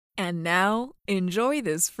And now, enjoy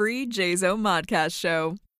this free JZO Modcast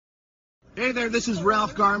show. Hey there, this is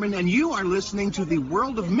Ralph Garman, and you are listening to the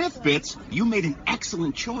World of Myth Bits. You made an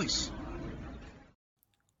excellent choice.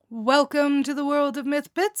 Welcome to the World of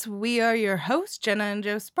Myth Bits. We are your hosts, Jenna and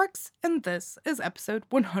Joe Sparks, and this is episode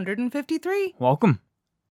 153. Welcome.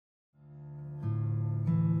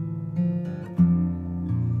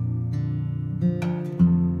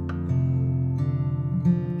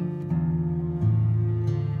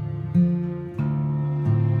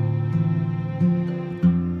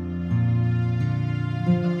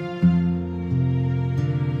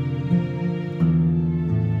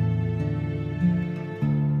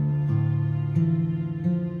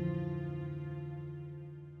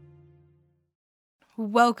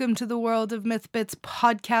 Welcome to the World of Myth Bits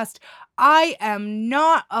podcast. I am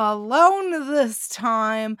not alone this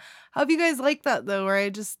time. How do you guys like that, though, where I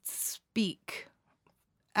just speak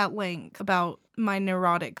at length about my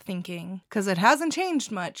neurotic thinking? Because it hasn't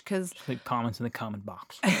changed much, because... Leave comments in the comment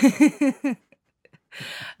box.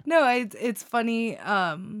 No, it's funny.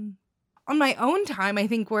 On my own time, I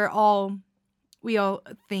think we all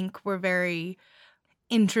think we're very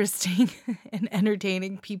interesting and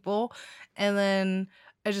entertaining people. And then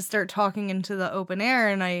I just start talking into the open air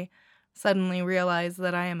and I suddenly realize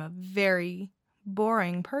that I am a very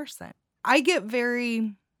boring person. I get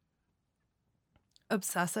very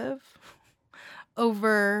obsessive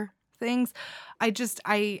over things.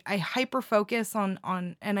 I hyper focus on,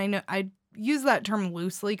 and I know I use that term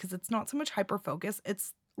loosely because it's not so much hyper focus,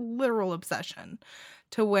 it's literal obsession,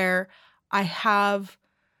 to where I have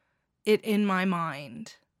it in my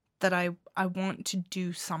mind that I want to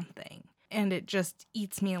do something. And it just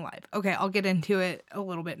eats me alive. Okay, I'll get into it a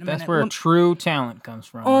little bit in a minute. That's where true talent comes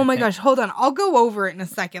from. Oh my gosh, hold on. I'll go over it in a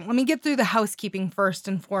second. Let me get through the housekeeping first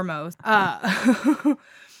and foremost. All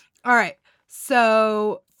right.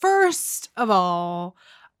 So first of all,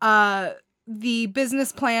 the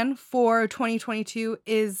business plan for 2022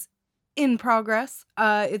 is in progress.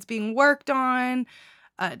 It's being worked on,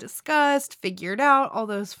 discussed, figured out, all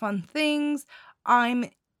those fun things. I'm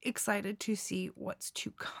excited to see what's to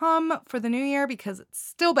come for the new year because it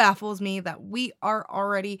still baffles me that we are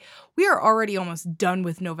already almost done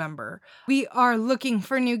with November. We are looking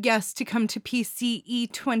for new guests to come to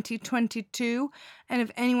PCE 2022, and if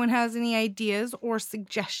anyone has any ideas or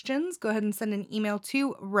suggestions, go ahead and send an email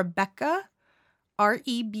to Rebecca,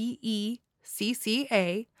 REBECCA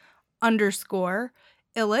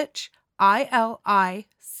 _Illich,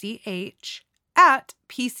 ILICH at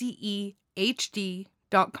PCEHD.com.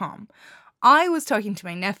 I was talking to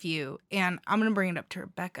my nephew, and I'm going to bring it up to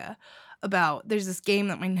Rebecca, about there's this game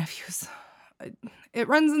that my nephew's, it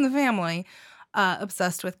runs in the family,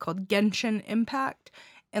 obsessed with, called Genshin Impact,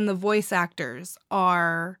 and the voice actors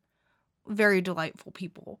are very delightful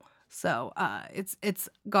people. So it's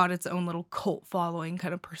got its own little cult following,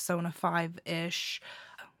 kind of Persona 5-ish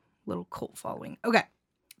little cult following. Okay.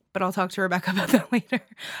 But I'll talk to Rebecca about that later.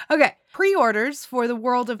 Okay. Pre-orders for the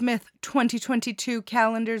World of Myth 2022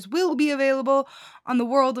 calendars will be available on the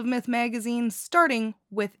World of Myth magazine, starting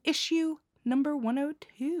with issue number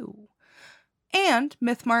 102. And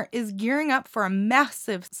MythMart is gearing up for a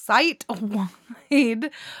massive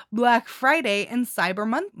site-wide Black Friday and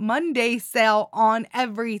Cyber Monday sale on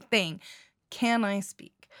everything. Can I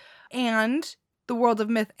speak? And the World of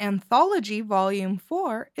Myth Anthology Volume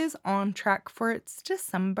 4 is on track for its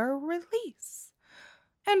December release.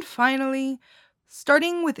 And finally,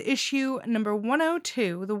 starting with issue number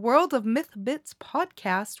 102, the World of Myth Bits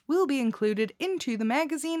podcast will be included into the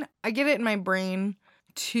magazine. I get it in my brain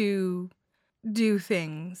to do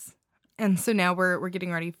things. And so now we're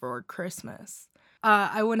getting ready for Christmas.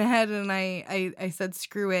 I went ahead and I said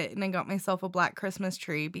screw it, and I got myself a black Christmas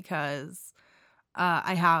tree because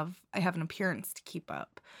I have an appearance to keep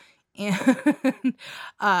up, and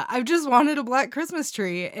I've just wanted a black Christmas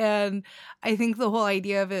tree, and I think the whole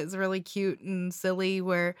idea of it is really cute and silly,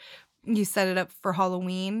 where you set it up for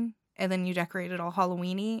Halloween and then you decorate it all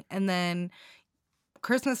Halloweeny, and then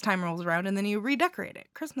Christmas time rolls around and then you redecorate it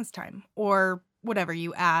Christmas time, or whatever,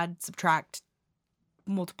 you add, subtract,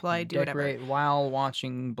 multiply, do whatever. Decorate while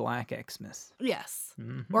watching Black Xmas. Yes.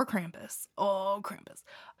 Mm-hmm. Or Krampus. Oh, Krampus.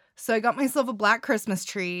 So I got myself a black Christmas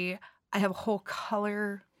tree. I have a whole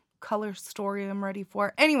color story I'm ready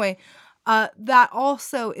for. Anyway, that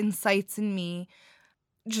also incites in me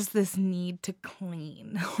just this need to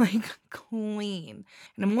clean. Clean.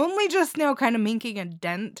 And I'm only just now kind of making a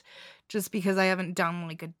dent just because I haven't done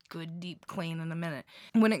like a good deep clean in a minute.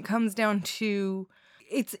 When it comes down to,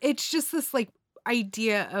 it's just this like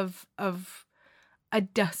idea of a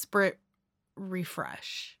desperate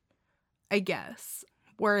refresh, I guess.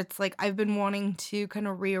 where it's like I've been wanting to kind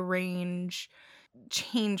of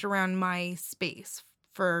change around my space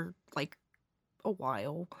for like a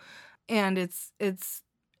while. And it's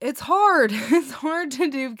hard. It's hard to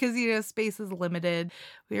do because, space is limited.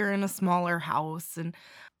 We're in a smaller house and,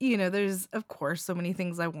 there's, of course, so many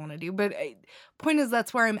things I want to do. But point is,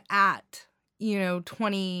 that's where I'm at,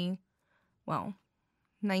 18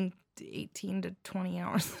 to 20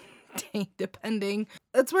 hours a day, depending.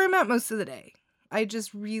 That's where I'm at most of the day. I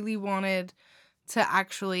just really wanted to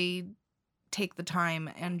actually take the time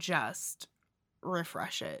and just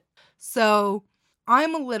refresh it. So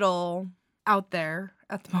I'm a little out there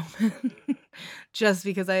at the moment just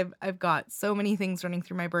because I've got so many things running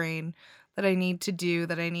through my brain that I need to do,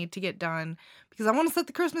 that I need to get done, because I want to set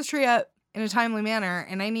the Christmas tree up in a timely manner,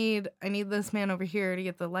 and I need this man over here to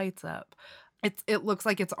get the lights up. It looks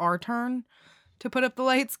like it's our turn to put up the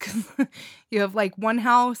lights because you have like one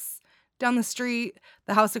house down the street,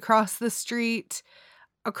 the house across the street,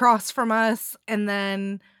 across from us, and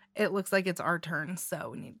then it looks like it's our turn,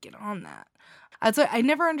 so we need to get on that. That's why I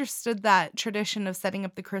never understood that tradition of setting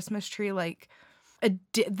up the Christmas tree like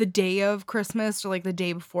the day of Christmas or like the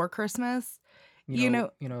day before Christmas. You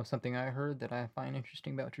know something I heard that I find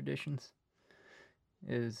interesting about traditions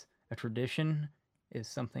is a tradition is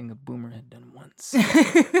something a boomer had done once.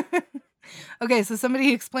 Okay, so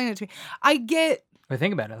somebody explain it to me. I get. But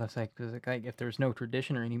think about it. That's like if there's no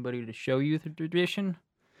tradition or anybody to show you the tradition,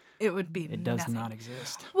 it would be. It does not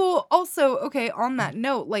exist. Well, also, okay, on that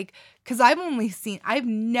note, like, because I've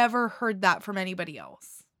never heard that from anybody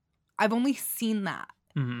else. I've only seen that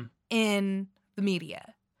in the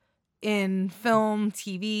media, in film,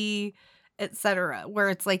 TV, etc., where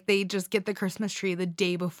it's like they just get the Christmas tree the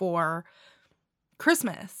day before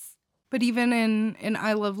Christmas. But even in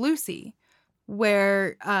I Love Lucy,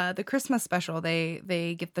 where the Christmas special,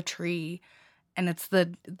 they get the tree. And it's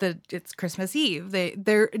it's Christmas Eve.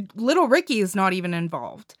 Little Ricky is not even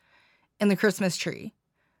involved in the Christmas tree.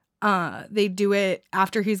 They do it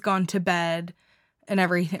after he's gone to bed and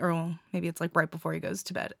everything, or maybe it's like right before he goes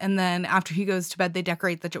to bed. And then after he goes to bed, they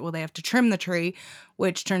decorate they have to trim the tree,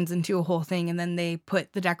 which turns into a whole thing. And then they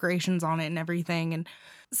put the decorations on it and everything. And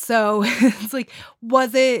so it's like,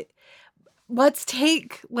 let's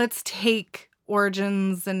take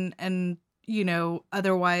origins and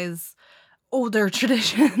otherwise older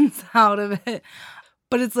traditions out of it.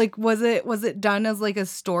 But it's like, was it done as like a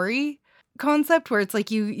story concept where it's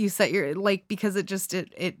like you set your, like, because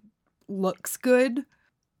it looks good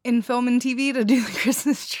in film and TV to do the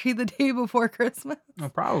Christmas tree the day before Christmas? Well,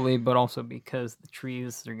 probably, but also because the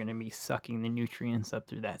trees are going to be sucking the nutrients up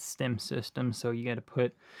through that stem system, so you got to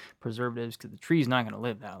put preservatives because the tree's not going to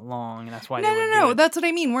live that long, and that's why No, that's what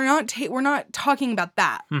I mean. We're not talking about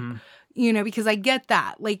that. Mm-hmm. Because I get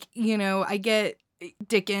that. Like, I get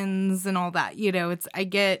Dickens and all that. I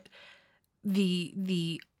get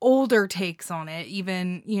the older takes on it,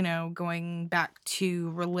 even, going back to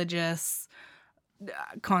religious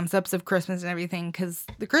concepts of Christmas and everything, because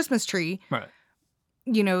the Christmas tree, right?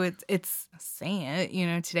 It's saying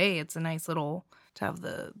it, today it's a nice little to have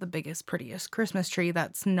the biggest, prettiest Christmas tree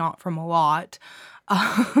that's not from a lot.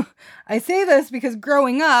 I say this because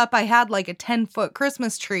growing up, I had like a 10-foot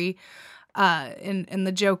Christmas tree, and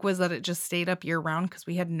the joke was that it just stayed up year round because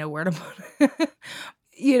we had nowhere to put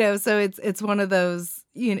it. So it's one of those,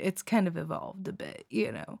 it's kind of evolved a bit,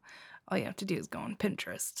 all you have to do is go on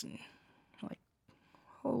Pinterest and like,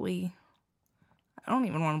 holy, I don't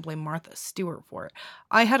even want to blame Martha Stewart for it.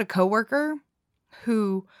 I had a coworker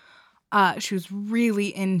who, she was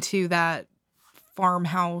really into that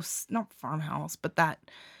not farmhouse, but that,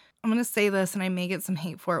 I'm going to say this and I may get some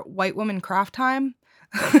hate for it, white woman craft time,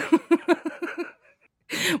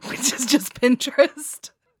 which is just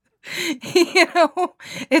Pinterest.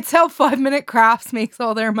 It's how 5-minute crafts makes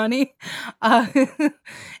all their money.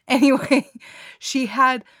 Anyway, she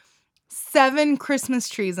had 7 Christmas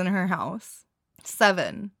trees in her house.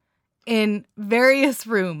 7 in various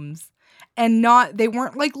rooms. And they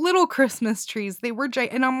weren't like little Christmas trees. They were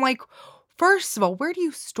giant. And I'm like, first of all, where do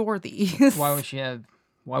you store these? Why would she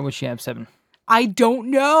have 7? I don't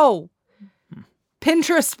know.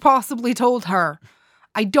 Pinterest possibly told her.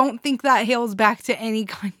 I don't think that hails back to any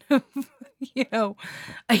kind of,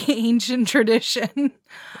 ancient tradition.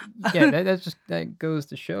 Yeah, that goes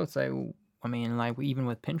to show. It's like, I mean, like even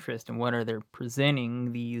with Pinterest and what are they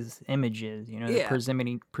presenting these images?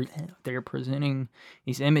 They're presenting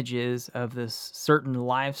these images of this certain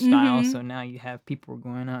lifestyle. So now you have people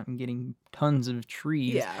going out and getting tons of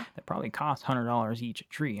trees that probably cost $100 each a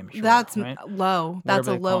tree. I'm sure that's right? low. That's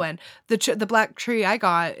a low end. The black tree I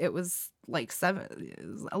got, it was like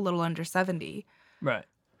a little under 70. Right.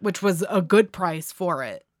 which was a good price for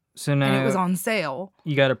it. So now and it was on sale.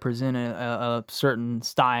 You got to present a certain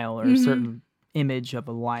style or a certain image of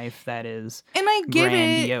a life that is and I get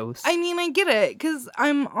grandiose. I mean, I get it, because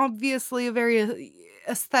I'm obviously a very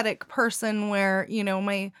aesthetic person where, you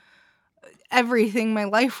know, everything my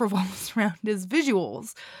life revolves around is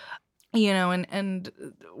visuals, you know, and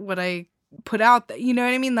what I put out there, you know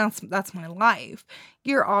what I mean? That's my life.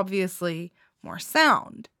 You're obviously more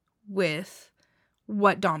sound with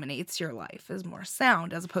what dominates your life is more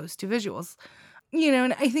sound as opposed to visuals, you know.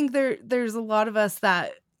 And I think there's a lot of us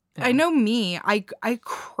that I know me, I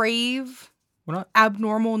crave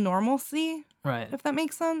abnormal normalcy, right? If that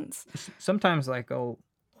makes sense. Sometimes like I'll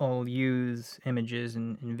use images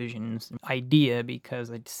and visions idea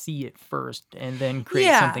because I'd see it first and then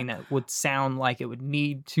create something that would sound like it would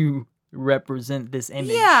need to represent this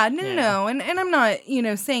image. Yeah, no. And I'm not, you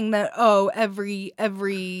know, saying that, every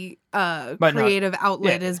creative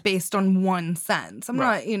outlet is based on one sense. I'm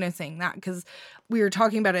not, you know, saying that, because we were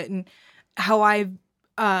talking about it and how I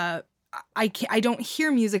don't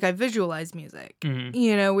hear music, I visualize music.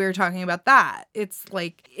 You know, we were talking about that. It's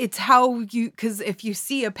like, it's how because if you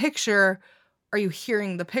see a picture, are you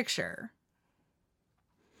hearing the picture?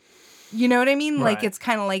 You know what I mean? Right. Like, it's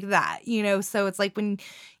kind of like that, you know? So it's like when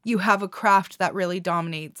you have a craft that really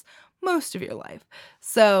dominates most of your life.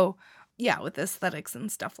 So, yeah, with aesthetics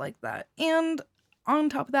and stuff like that. And on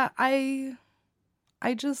top of that, I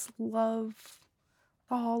just love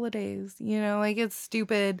the holidays, you know? Like, it's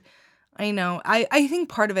stupid. I know. I think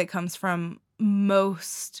part of it comes from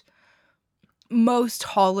most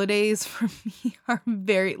holidays for me are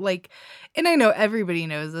very, like, and I know everybody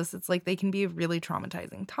knows this, it's like they can be a really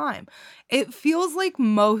traumatizing time. It feels like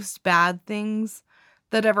most bad things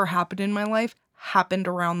that ever happened in my life happened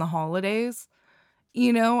around the holidays.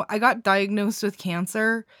 You know, I got diagnosed with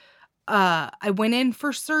cancer. I went in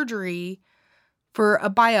for surgery for a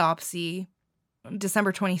biopsy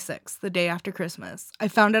December 26th, the day after Christmas. I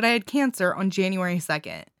found out I had cancer on January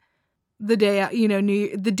 2nd. The day, you know,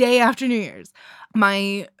 the day after New Year's.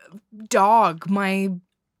 My dog, my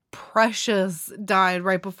precious, died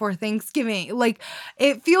right before Thanksgiving. Like,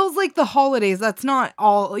 it feels like the holidays, that's not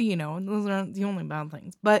all, you know, those aren't the only bad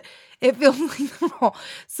things, but it feels like them all.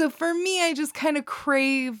 So for me, I just kind of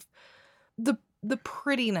crave the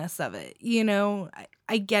prettiness of it, you know.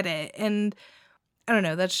 I get it. And I don't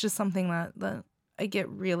know, that's just something that I get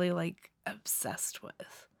really, like, obsessed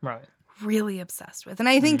with. Right. Really obsessed with. And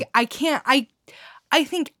I think I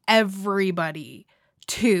think everybody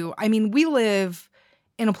too. I mean, we live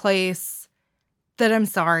in a place that, I'm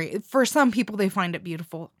sorry, for some people they find it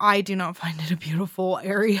beautiful. I do not find it a beautiful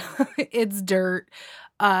area. It's dirt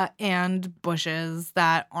and bushes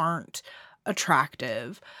that aren't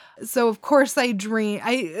attractive. So of course I dream.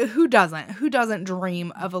 Who doesn't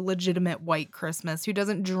dream of a legitimate white Christmas? Who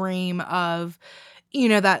doesn't dream of, you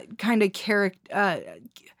know, that kind of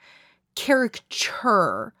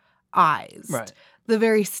caricature eyes, right? The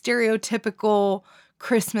very stereotypical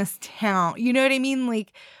Christmas town. You know what I mean?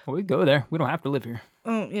 Like, well, we go there. We don't have to live here.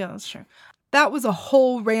 Oh, yeah, that's true. That was a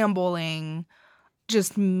whole rambling,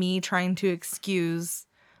 just me trying to excuse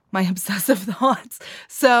my obsessive thoughts.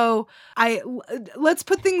 So let's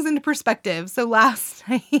put things into perspective. So last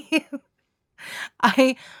night,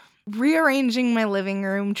 I rearranging my living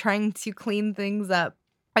room, trying to clean things up.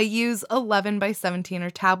 I use 11 by 17 or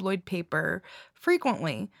tabloid paper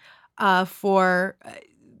frequently I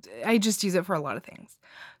just use it for a lot of things.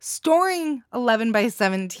 Storing 11 by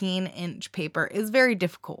 17 inch paper is very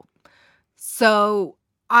difficult. So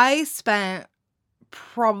I spent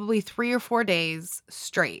probably 3 or 4 days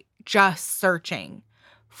straight just searching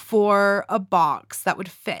for a box that would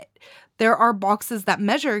fit. There are boxes that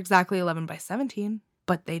measure exactly 11 by 17,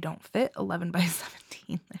 but they don't fit 11 by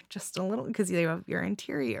 17. They're just a little, because you have your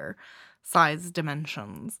interior size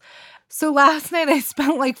dimensions. So last night I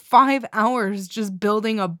spent like 5 hours just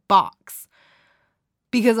building a box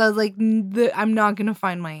because I was like, I'm not going to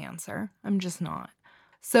find my answer. I'm just not.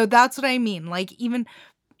 So that's what I mean. Like, even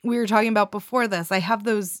we were talking about before this, I have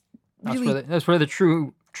those really... That's where the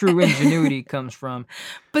true ingenuity comes from.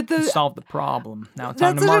 But to solve the problem. Now it's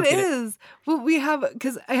time to market it. That's what it is. Well, we have,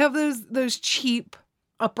 because I have those cheap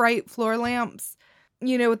upright floor lamps,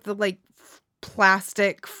 you know, with the like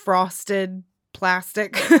frosted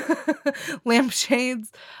plastic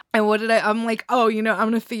lampshades. And I'm like, oh, you know, I'm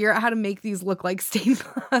going to figure out how to make these look like stained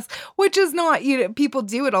glass, which is not, you know, people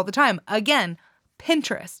do it all the time. Again,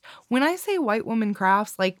 Pinterest. When I say white woman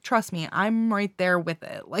crafts, like, trust me, I'm right there with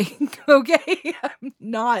it. Like, okay, I'm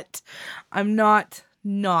not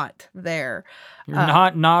not there. You're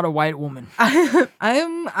not a white woman. I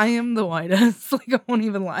am the whitest. Like, I won't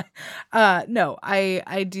even lie. No,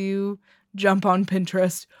 I do jump on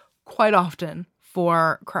Pinterest quite often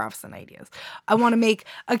for crafts and ideas. I want to make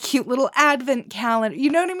a cute little advent calendar. You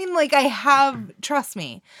know what I mean? Like, trust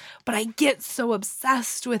me, but I get so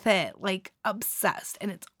obsessed with it, like obsessed.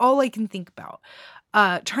 And it's all I can think about.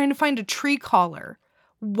 Trying to find a tree collar.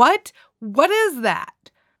 What is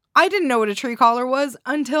that? I didn't know what a tree collar was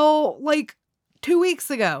until like 2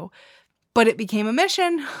 weeks ago, but it became a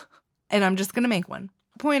mission and I'm just going to make one.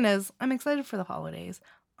 The point is, I'm excited for the holidays.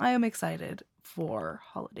 I am excited for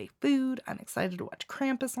holiday food. I'm excited to watch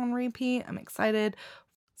Krampus on repeat. I'm excited.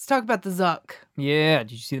 Let's talk about the Zuck. Yeah.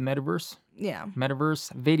 Did you see the metaverse? Yeah.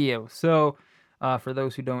 Metaverse video. So, for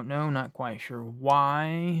those who don't know, not quite sure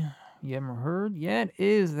why you haven't heard yet,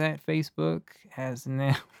 is that Facebook has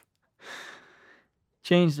now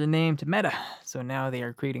changed their name to Meta. So now they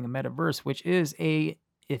are creating a metaverse, which is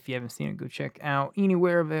if you haven't seen it, go check out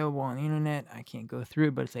anywhere available on the internet. I can't go through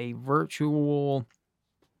it, but it's a virtual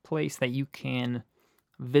place that you can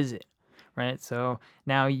visit, right? So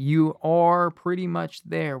now you are pretty much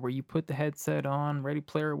there where you put the headset on, Ready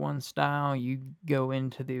Player One style, you go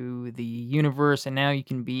into the universe, and now you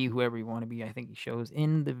can be whoever you want to be. I think he shows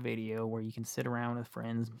in the video where you can sit around with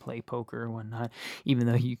friends and play poker and whatnot, even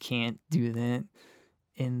though you can't do that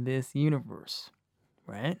in this universe,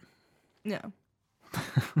 right? Yeah.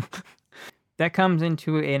 That comes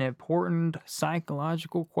into an important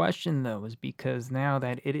psychological question, though, is because now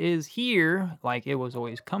that it is here, like it was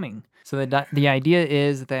always coming. So the idea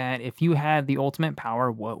is that if you had the ultimate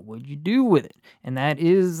power, what would you do with it? And that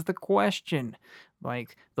is the question.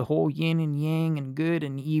 Like the whole yin and yang and good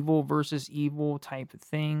and evil versus evil type of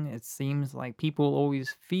thing. It seems like people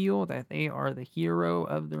always feel that they are the hero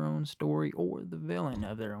of their own story or the villain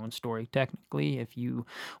of their own story, technically, if you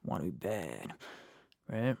want to be bad,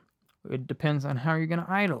 right? It depends on how you're going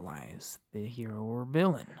to idolize the hero or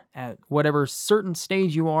villain at whatever certain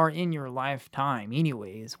stage you are in your lifetime.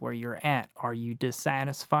 Anyways, where you're at, are you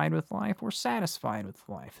dissatisfied with life or satisfied with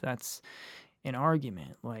life? That's an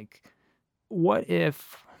argument. Like, what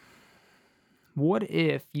if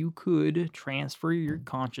you could transfer your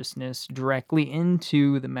consciousness directly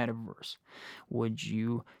into the metaverse? Would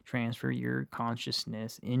you transfer your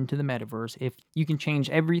consciousness into the metaverse if you can change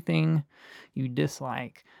everything you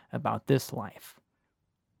dislike about this life?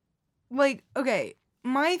 Like, okay,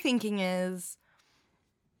 my thinking is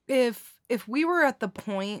if we were at the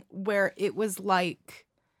point where it was like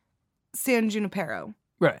San Junipero,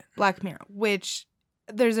 right, Black Mirror, which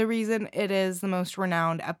there's a reason it is the most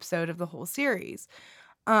renowned episode of the whole series,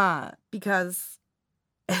 because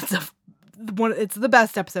it's the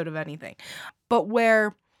best episode of anything, but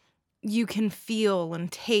where you can feel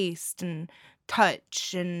and taste and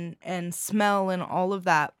touch and smell and all of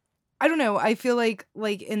that. I don't know. I feel like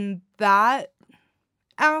in that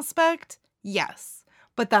aspect, yes,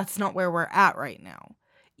 but that's not where we're at right now.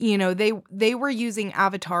 You know, they were using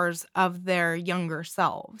avatars of their younger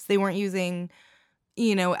selves. They weren't using,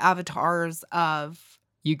 you know, avatars of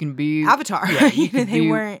you can be Avatar. Yeah, you can they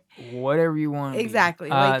weren't whatever you want. Exactly.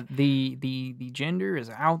 Like, the gender is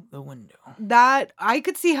out the window. That I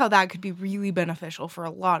could see how that could be really beneficial for a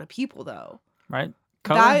lot of people, though. Right.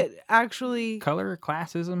 That actually color,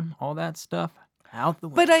 classism, all that stuff out the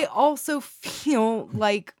window. But I also feel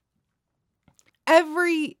like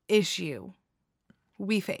every issue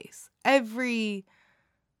we face, every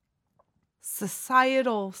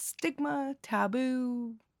societal stigma,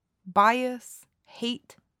 taboo, bias,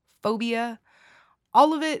 hate, phobia,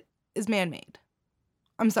 all of it is man-made.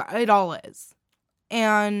 I'm sorry, it all is.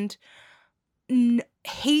 And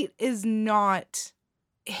hate is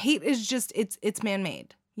just, it's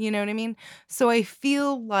man-made. You know what I mean? So I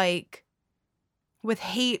feel like with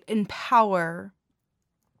hate and power,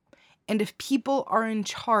 and if people are in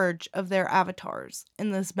charge of their avatars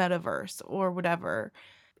in this metaverse or whatever,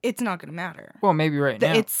 it's not going to matter. Well, maybe right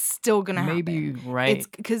now. It's still going to happen. Maybe right. It's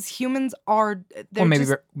because humans are, they're maybe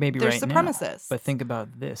they're right supremacists. Now. But think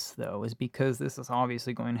about this, though, is because this is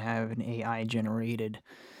obviously going to have an AI-generated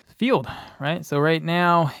field, right? So right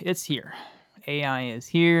now, it's here. AI is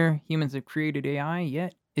here. Humans have created AI,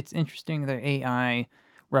 yet it's interesting that AI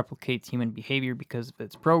replicates human behavior because of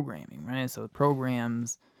its programming, right? So it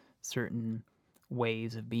programs certain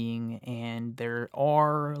ways of being, and there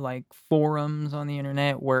are like forums on the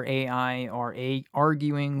internet where AI are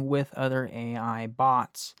arguing with other AI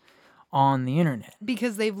bots on the internet.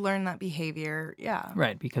 Because they've learned that behavior, yeah.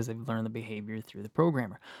 Right, because they've learned the behavior through the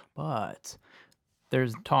programmer. But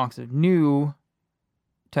there's talks of new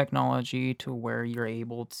technology to where you're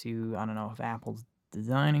able to, I don't know if Apple's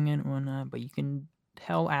designing it and whatnot, but you can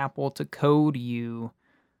tell Apple to code you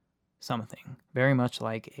something very much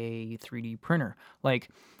like a 3D printer. Like,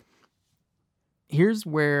 here's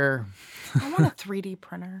where I want a 3D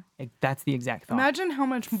printer. That's the exact thought. Imagine how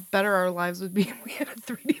much better our lives would be if we had a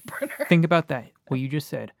 3D printer. Think about that. What you just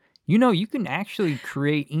said. You know, you can actually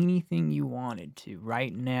create anything you wanted to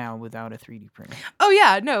right now without a 3D printer. Oh,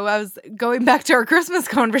 yeah. No, I was going back to our Christmas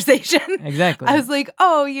conversation. Exactly. I was like,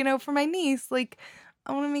 oh, for my niece, like,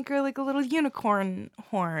 I want to make her like a little unicorn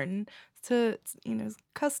horn to,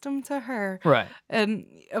 custom to her. Right. And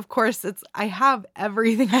of course, I have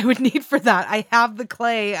everything I would need for that. I have the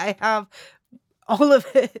clay. I have all of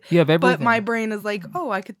it. You have everything. But my brain is like,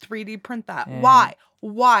 oh, I could 3D print that. Why?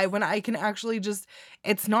 Why? When I can actually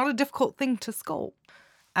it's not a difficult thing to sculpt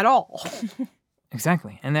at all.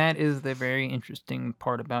 Exactly. And that is the very interesting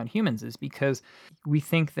part about humans, is because we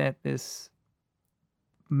think that this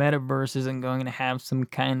metaverse isn't going to have some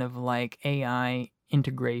kind of like AI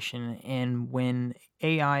integration, and when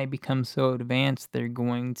AI becomes so advanced, they're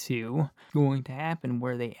going to happen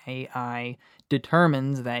where the AI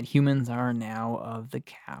determines that humans are now of the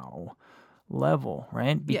cow level,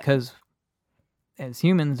 right? Because as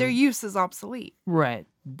humans, their use is obsolete, right?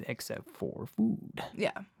 Except for food,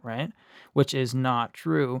 yeah, right? Which is not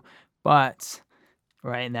true, but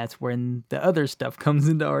right, and that's when the other stuff comes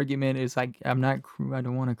into argument. Is like, I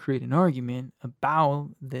don't want to create an argument about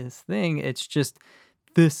this thing. It's just,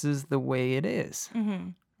 this is the way it is,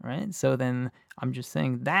 right? So then I'm just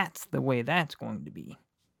saying that's the way that's going to be.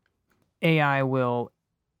 AI will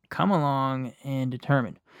come along and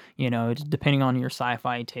determine, it's depending on your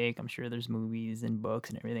sci-fi take. I'm sure there's movies and books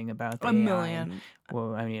and everything about the a AI. million.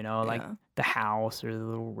 Well, I mean, like the house or the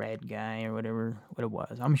little red guy or whatever, what it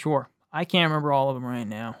was. I'm sure. I can't remember all of them right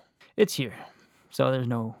now. It's here. So there's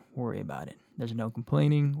no worry about it. There's no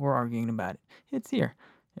complaining or arguing about it. It's here.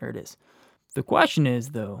 There it is. The question is,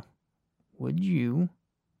 though, would you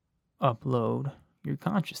upload your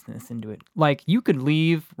consciousness into it? Like, you could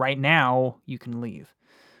leave right now, you can leave.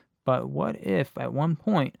 But what if at one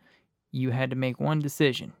point you had to make one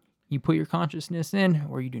decision? You put your consciousness in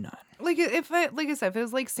or you do not? Like I said, if it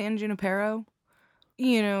was like San Junipero,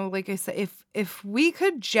 like I said, if we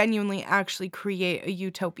could genuinely actually create a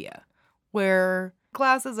utopia where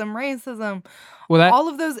classism, racism, all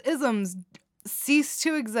of those isms cease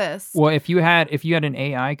to exist. Well, if you had an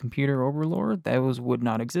AI computer overlord, those would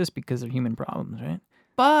not exist because they're human problems, right?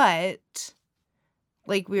 But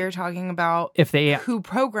like we were talking about, who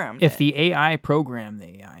programmed if the AI programmed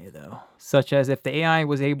the AI, though, such as if the AI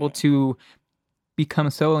was able to become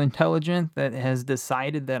so intelligent that it has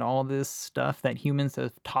decided that all this stuff that humans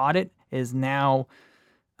have taught it is now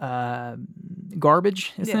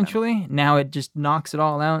garbage, essentially. Yeah. Now it just knocks it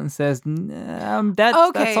all out and says,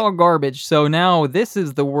 that's all garbage. So now this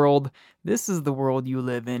is the world you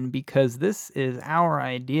live in, because this is our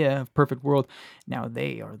idea of perfect world. Now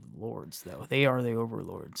they are the lords, though. They are the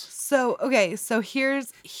overlords. So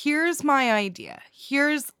here's my idea.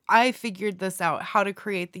 I figured this out, how to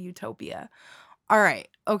create the utopia. All right.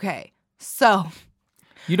 Okay. So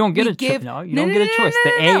you don't get a choice. No, you don't get a choice.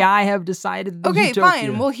 The AI have decided the utopia.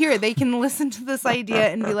 Fine. Well, here, they can listen to this idea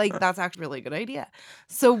and be like, that's actually a really good idea.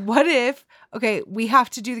 So what if, we have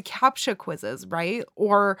to do the CAPTCHA quizzes, right?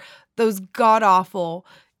 Or those god-awful,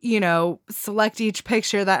 select each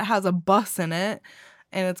picture that has a bus in it,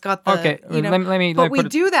 and it's got the, but we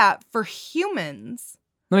do that for humans.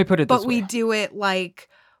 Let me put it this way. But we do it like,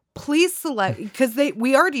 please select, because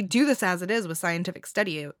we already do this as it is with scientific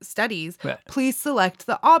studies. Right. Please select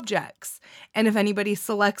the objects. And if anybody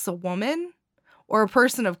selects a woman or a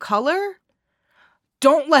person of color,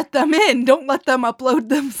 don't let them in. Don't let them upload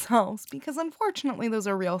themselves, because unfortunately those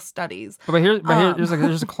are real studies.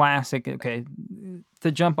 There's a classic,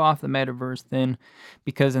 to jump off the metaverse then,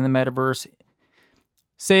 because in the metaverse,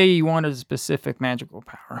 say you wanted a specific magical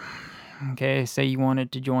power. Okay, say you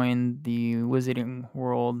wanted to join the Wizarding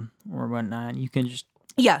World or whatnot, you can just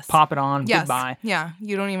pop it on, goodbye. Yeah,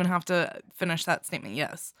 you don't even have to finish that statement,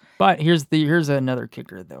 yes. But here's another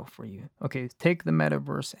kicker, though, for you. Okay, take the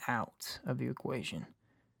metaverse out of the equation.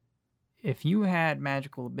 If you had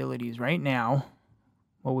magical abilities right now,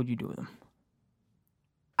 what would you do with them?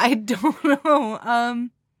 I don't know. I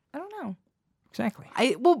don't know. Exactly.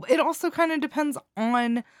 It also kind of depends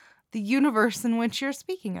on the universe in which you're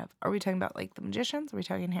speaking of. Are we talking about like the magicians? Are we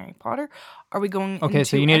talking Harry Potter? Are we going into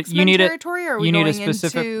X-Men territory? Or are we going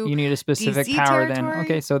into you need a specific DC power territory? Then.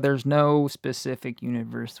 Okay, so there's no specific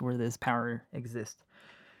universe where this power exists.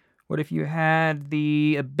 What if you had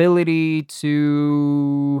the ability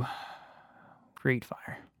to create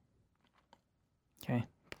fire? Okay.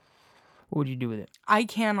 what would you do with it? I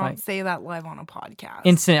cannot say that live on a podcast.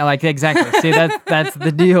 Exactly. See, that's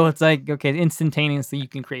the deal. It's like, okay, instantaneously you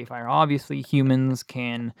can create fire. Obviously, humans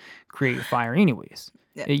can create fire anyways.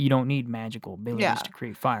 Yeah. You don't need magical abilities to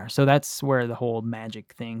create fire. So that's where the whole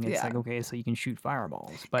magic thing, it's like, okay, so you can shoot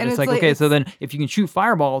fireballs. But it's like, okay, so then if you can shoot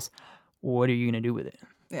fireballs, what are you going to do with it?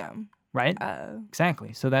 Yeah. Right?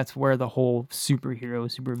 Exactly. So that's where the whole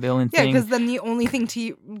superhero, supervillain thing. Yeah, because then the only thing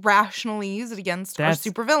to rationally use it against are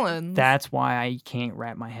supervillains. That's why I can't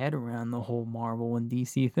wrap my head around the whole Marvel and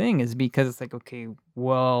DC thing, is because it's like, okay,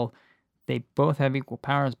 well, they both have equal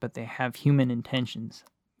powers, but they have human intentions,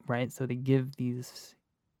 right? So they give these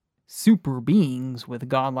super beings with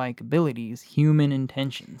godlike abilities human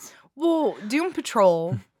intentions. Well, Doom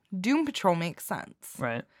Patrol makes sense.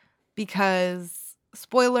 Right. Because,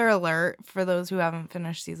 spoiler alert, for those who haven't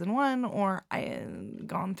finished season 1 or I haven't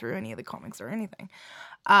gone through any of the comics or anything,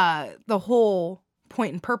 the whole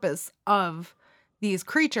point and purpose of these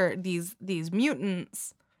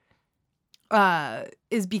mutants,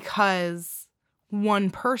 is because one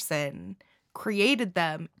person created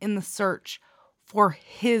them in the search for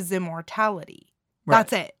his immortality. Right.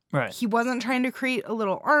 That's it. Right. He wasn't trying to create a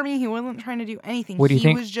little army. He wasn't trying to do anything. What do you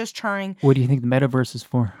think? He was just trying. What do you think the metaverse is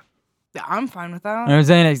for? I'm fine with that. I'm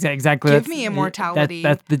saying exactly. Give me immortality.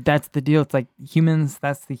 That's the deal. It's like humans.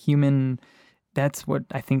 That's the human. That's what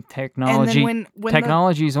I think technology. And then when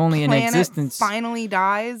technology is only in existence. Finally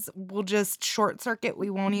dies, we'll just short circuit. We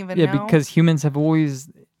won't even know. Yeah, because humans have always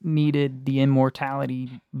needed the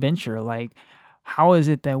immortality venture. Like, how is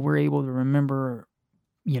it that we're able to remember,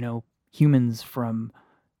 humans from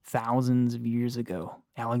thousands of years ago,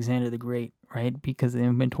 Alexander the Great, right? Because the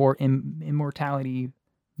immortality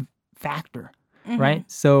factor, right?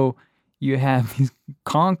 So you have these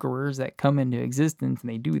conquerors that come into existence and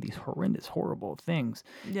they do these horrendous, horrible things.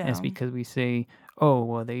 Yeah. And it's because we say, oh,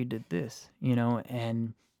 well, they did this,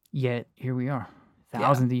 and yet here we are,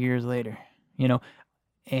 thousands of years later,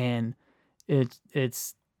 and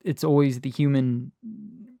it's always the human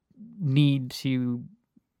need to,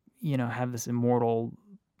 have this immortal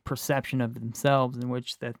perception of themselves in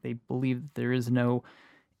which that they believe that there is no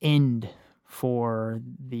end for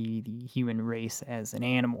the human race as an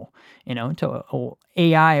animal, until a whole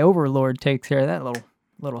AI overlord takes care of that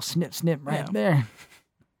little snip right there.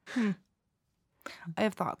 I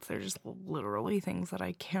have thoughts. They're just literally things that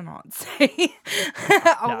I cannot say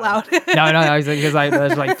out loud. No, because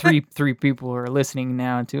there's like three people who are listening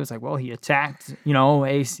now too. It's like, well, he attacked,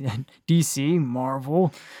 DC,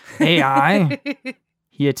 Marvel, AI.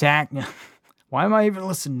 He attacked. Why am I even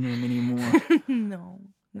listening to him anymore?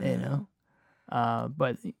 No.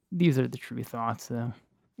 But these are the true thoughts, though.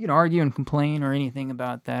 You can argue and complain or anything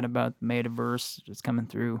about that, about the metaverse just coming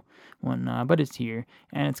through, but it's here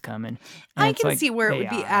and it's coming. And I can see where it would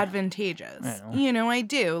be advantageous. I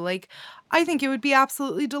do. Like, I think it would be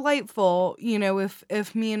absolutely delightful,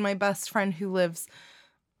 if me and my best friend who lives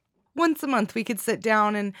once a month, we could sit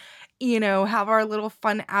down and, have our little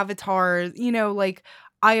fun avatars, like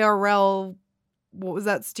IRL. What was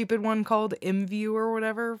that stupid one called? MView or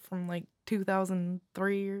whatever from like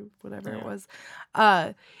 2003 or whatever it was.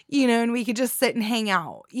 And we could just sit and hang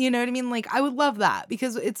out. You know what I mean? Like, I would love that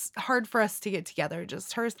because it's hard for us to get together,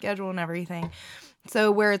 just her schedule and everything.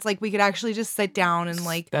 So where it's like we could actually just sit down and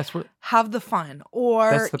have the fun,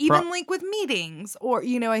 or even like with meetings, or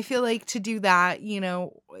I feel like to do that,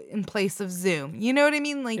 in place of Zoom. You know what I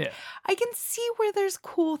mean? Like, I can see where there's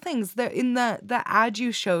cool things. In the ad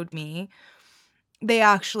you showed me, they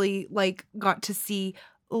actually got to see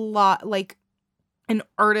a lot, like an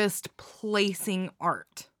artist placing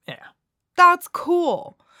art. Yeah. That's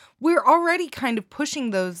cool. We're already kind of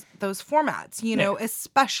pushing those formats,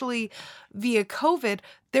 especially via COVID.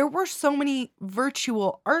 There were so many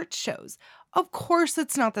virtual art shows. Of course,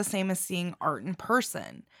 it's not the same as seeing art in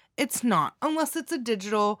person. It's not, unless it's a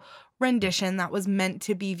digital rendition that was meant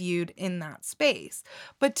to be viewed in that space.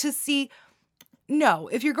 But to see... No,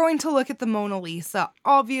 if you're going to look at the Mona Lisa,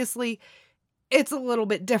 obviously it's a little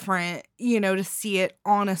bit different, to see it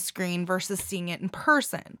on a screen versus seeing it in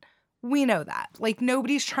person. We know that. Like,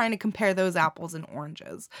 nobody's trying to compare those apples and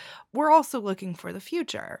oranges. We're also looking for the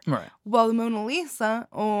future. Right. Well, the Mona Lisa,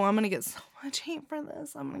 I'm going to get so much hate for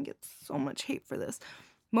this.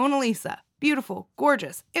 Mona Lisa, beautiful,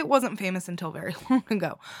 gorgeous. It wasn't famous until very long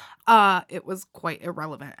ago. It was quite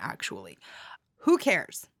irrelevant, actually. Who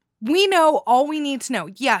cares? We know all we need to know.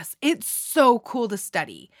 Yes, it's so cool to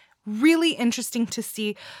study. Really interesting to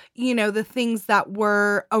see, the things that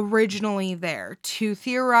were originally there, to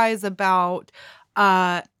theorize about,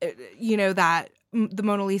 that the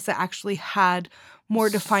Mona Lisa actually had more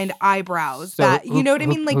defined eyebrows. So That you know what I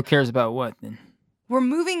mean? Like, who cares about what then? we're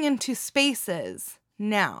moving into spaces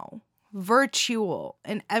now, virtual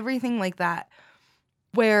and everything like that,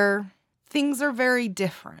 where things are very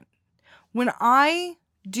different. When I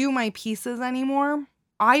do my pieces anymore,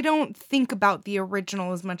 I don't think about the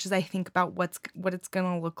original as much as I think about what it's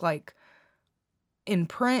gonna look like in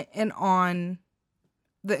print and on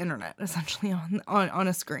the internet, essentially on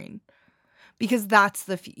a screen. Because that's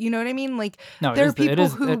you know what I mean? Like, there are people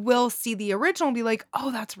who will see the original and be like,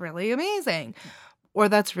 oh, that's really amazing. Or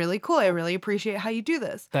that's really cool. I really appreciate how you do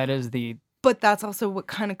this. But that's also what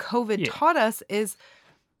kind of COVID taught us is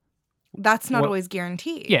that's not always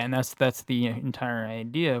guaranteed. Yeah, and that's the entire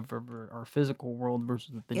idea of our physical world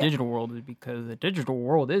versus the digital world, is because the digital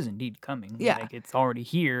world is indeed coming. Yeah. Like, it's already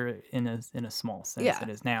here in a small sense. It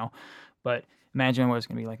is now. But imagine what it's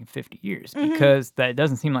going to be like in 50 years, because that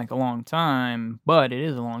doesn't seem like a long time, but it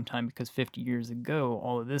is a long time, because 50 years ago,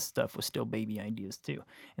 all of this stuff was still baby ideas too.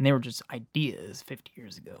 And they were just ideas 50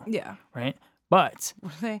 years ago. Yeah. Right? But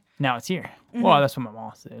now it's here. Well, that's what my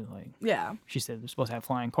mom said. Like, she said they're supposed to have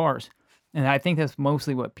flying cars. And I think that's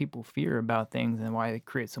mostly what people fear about things, and why they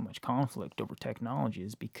create so much conflict over technology,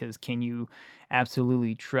 is because can you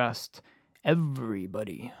absolutely trust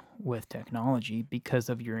everybody with technology because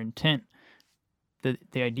of your intent? The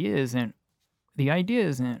idea isn't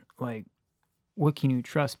like, what can you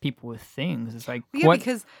trust people with things? It's like,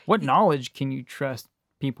 what knowledge can you trust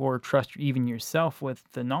people, or trust even yourself with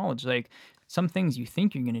the knowledge? Like, some things you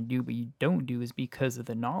think you're going to do but you don't do is because of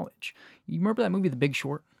the knowledge. You remember that movie The Big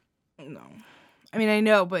Short? No. I mean, I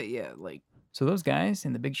know, but yeah, like... So those guys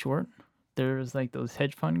in The Big Short, there's like those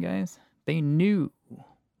hedge fund guys, they knew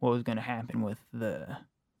what was going to happen with the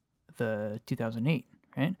 2008,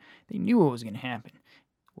 right? They knew what was going to happen.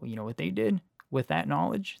 Well, you know what they did with that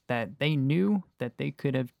knowledge? That they knew that they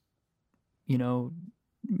could have,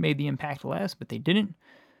 made the impact less, but they didn't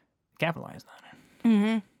capitalize on it.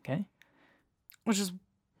 Mm-hmm. Okay? Which is...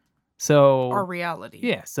 So our reality.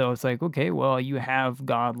 Yeah, so it's like, okay, well, you have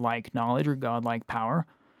godlike knowledge or godlike power.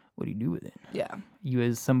 What do you do with it? Yeah. You,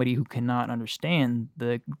 as somebody who cannot understand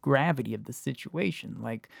the gravity of the situation,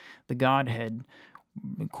 like the Godhead,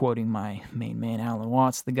 quoting my main man, Alan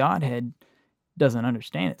Watts, the Godhead doesn't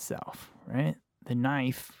understand itself, right? The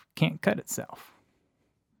knife can't cut itself,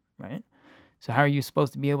 right? So how are you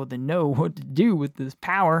supposed to be able to know what to do with this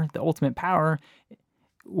power, the ultimate power,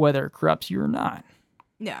 whether it corrupts you or not?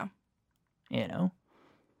 Yeah.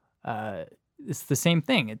 It's the same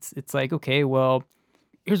thing. It's like, okay, well,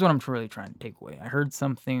 here's what I'm really trying to take away. I heard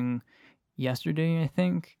something yesterday, I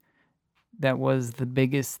think, that was the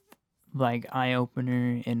biggest, like,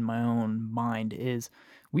 eye-opener in my own mind, is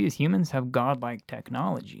we as humans have godlike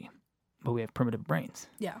technology, but we have primitive brains.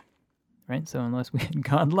 Yeah. Right? So unless we had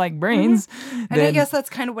godlike brains... And I guess that's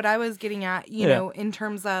kind of what I was getting at, in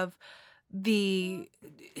terms of the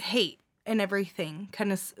hate and everything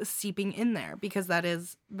kind of seeping in there, because that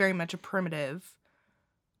is very much a primitive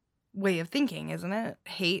way of thinking, isn't it?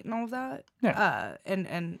 Hate and all of that. Yeah.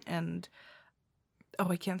 And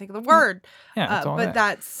I can't think of the word. Yeah, that's all but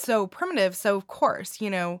that's so primitive. So of course,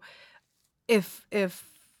 if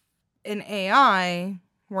an AI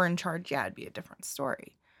were in charge, it'd be a different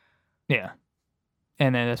story. Yeah.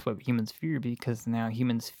 And then that's what humans fear, because now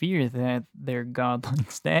humans fear that their godlike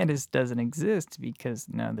status doesn't exist, because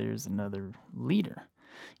now there's another leader,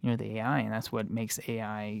 the AI, and that's what makes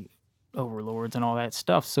AI overlords and all that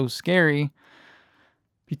stuff so scary,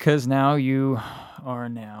 because now you are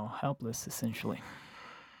now helpless, essentially.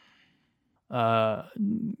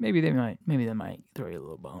 Maybe they might throw you a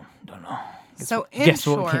little bone. Don't know.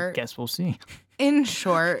 Guess we'll see. In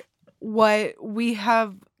short, what we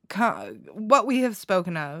have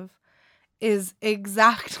spoken of is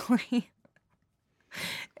exactly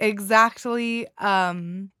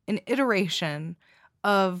an iteration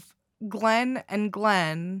of Glenn and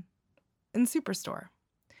Glenn in Superstore.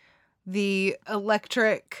 The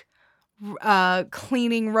electric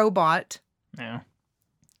cleaning robot. Yeah.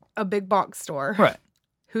 A big box store. Right.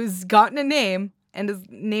 Who's gotten a name and is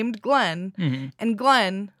named Glenn. Mm-hmm. And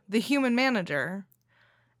Glenn, the human manager.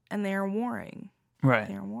 And they are warring. Right.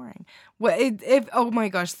 They're warring. Well, oh my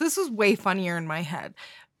gosh, this was way funnier in my head.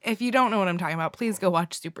 If you don't know what I'm talking about, please go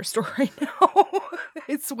watch Superstore right now.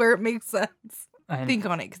 I swear it makes sense. Think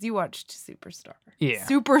on it, because you watched Superstore. Yeah.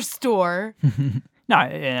 Superstore. No,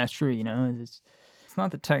 and that's true. It's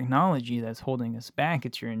not the technology that's holding us back.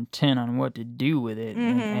 It's your intent on what to do with it,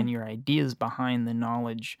 and your ideas behind the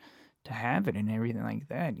knowledge to have it and everything like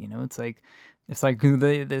that. It's like, It's like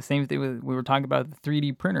the same thing we were talking about the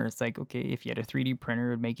 3D printer. It's like, okay, if you had a 3D printer,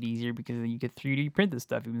 it would make it easier because you could 3D print this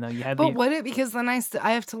stuff, even though you had. But would it? Because then I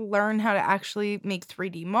have to learn how to actually make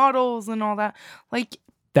 3D models and all that. Like,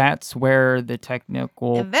 that's where the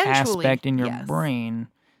technical aspect in your yes. brain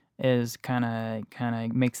is kind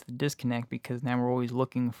of makes the disconnect, because now we're always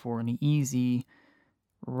looking for an easy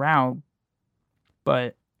route,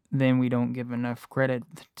 but then we don't give enough credit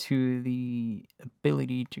to the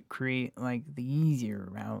ability to create like the easier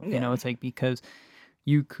route. Yeah. You know, it's like, because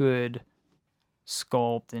you could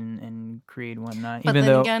sculpt and create whatnot. But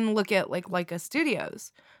then again, look at like Leica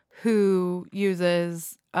Studios, who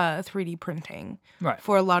uses 3D printing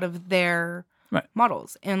for a lot of their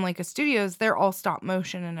models. And Leica Studios, they're all stop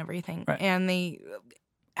motion and everything. Right. And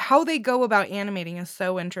how they go about animating is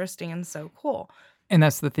so interesting and so cool. And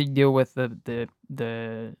that's the thing, deal with the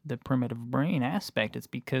primitive brain aspect. It's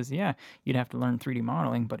because, you'd have to learn 3D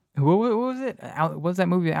modeling. But what was it? What was that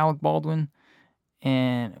movie with Alec Baldwin?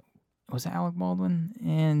 And was it Alec Baldwin?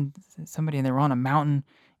 And somebody, and they were on a mountain.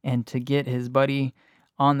 And to get his buddy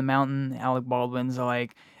on the mountain, Alec Baldwin's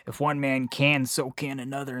like, if one man can, so can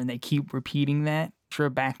another. And they keep repeating that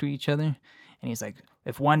back to each other. And he's like,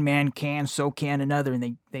 if one man can, so can another.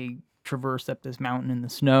 And they traverse up this mountain in the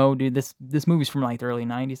snow. Dude, this movie's from like the early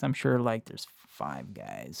 90s. I'm sure like there's 5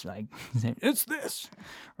 guys like, it's this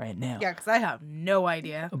right now. Yeah, because I have no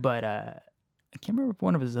idea. But I can't remember if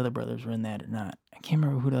one of his other brothers were in that or not. I can't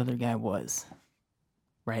remember who the other guy was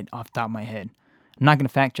right off the top of my head. I'm not going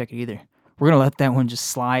to fact check it either. We're going to let that one just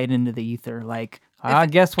slide into the ether. Like, I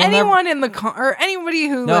guess we'll anyone in the or anybody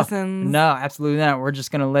who listens. No, absolutely not. We're just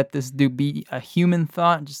going to let this dude be a human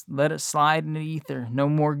thought. Just let it slide into the ether. No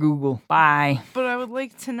more Google. Bye. But I would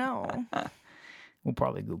like to know. We'll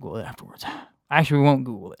probably Google it afterwards. Actually, we won't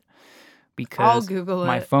Google it, because I'll Google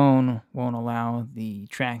my phone won't allow the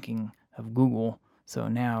tracking of Google. So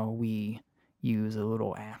now we use a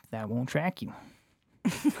little app that won't track you.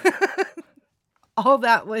 All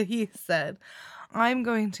that what he said. I'm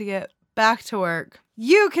going to get back to work.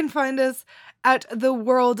 You can find us at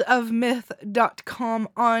theworldofmyth.com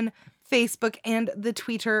on Facebook and the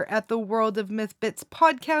Twitter at the World of Myth Bits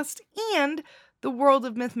podcast and the World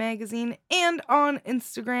of Myth magazine, and on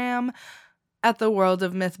Instagram at the World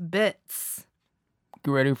of Myth Bits.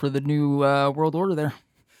 Get ready for the new world order there.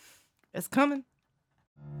 It's coming.